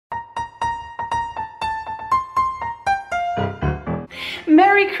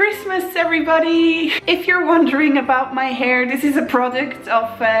Merry Christmas, everybody! If you're wondering about my hair, this is a product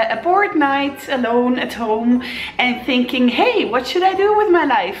of a bored night alone at home and thinking, hey, what should I do with my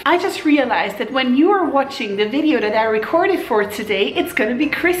life? I just realized that when you are watching the video that I recorded for today, it's gonna be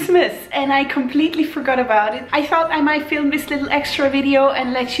Christmas and I completely forgot about it. I thought I might film this little extra video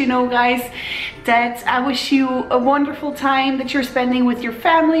and let you know, guys, that I wish you a wonderful time that you're spending with your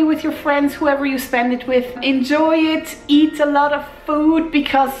family, with your friends, whoever you spend it with. Enjoy it, eat a lot of food,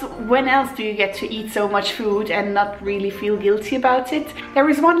 because when else do you get to eat so much food and not really feel guilty about it? There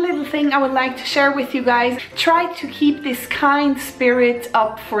is one little thing I would like to share with you guys. Try to keep this kind spirit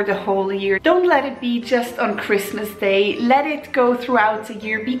up for the whole year. Don't let it be just on Christmas Day. Let it go throughout the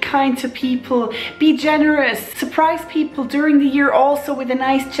year. Be kind to people, be generous, surprise people during the year also with a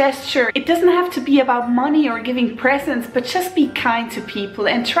nice gesture. It doesn't have to be about money or giving presents, but just be kind to people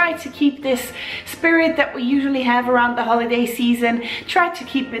and try to keep this spirit that we usually have around the holiday season. Try to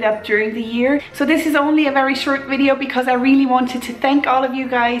keep it up during the year. So this is only a very short video because I really wanted to thank all of you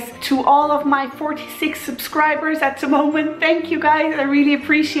guys. To all of my 46 subscribers at the moment, thank you guys, I really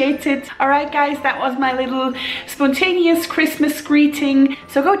appreciate it. Alright guys, that was my little spontaneous Christmas greeting.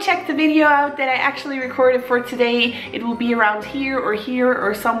 So go check the video out that I actually recorded for today. It will be around here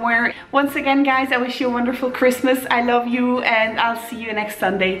or somewhere. Once again guys, I wish you a wonderful Christmas. I love you and I'll see you next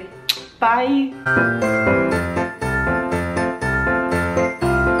Sunday. Bye!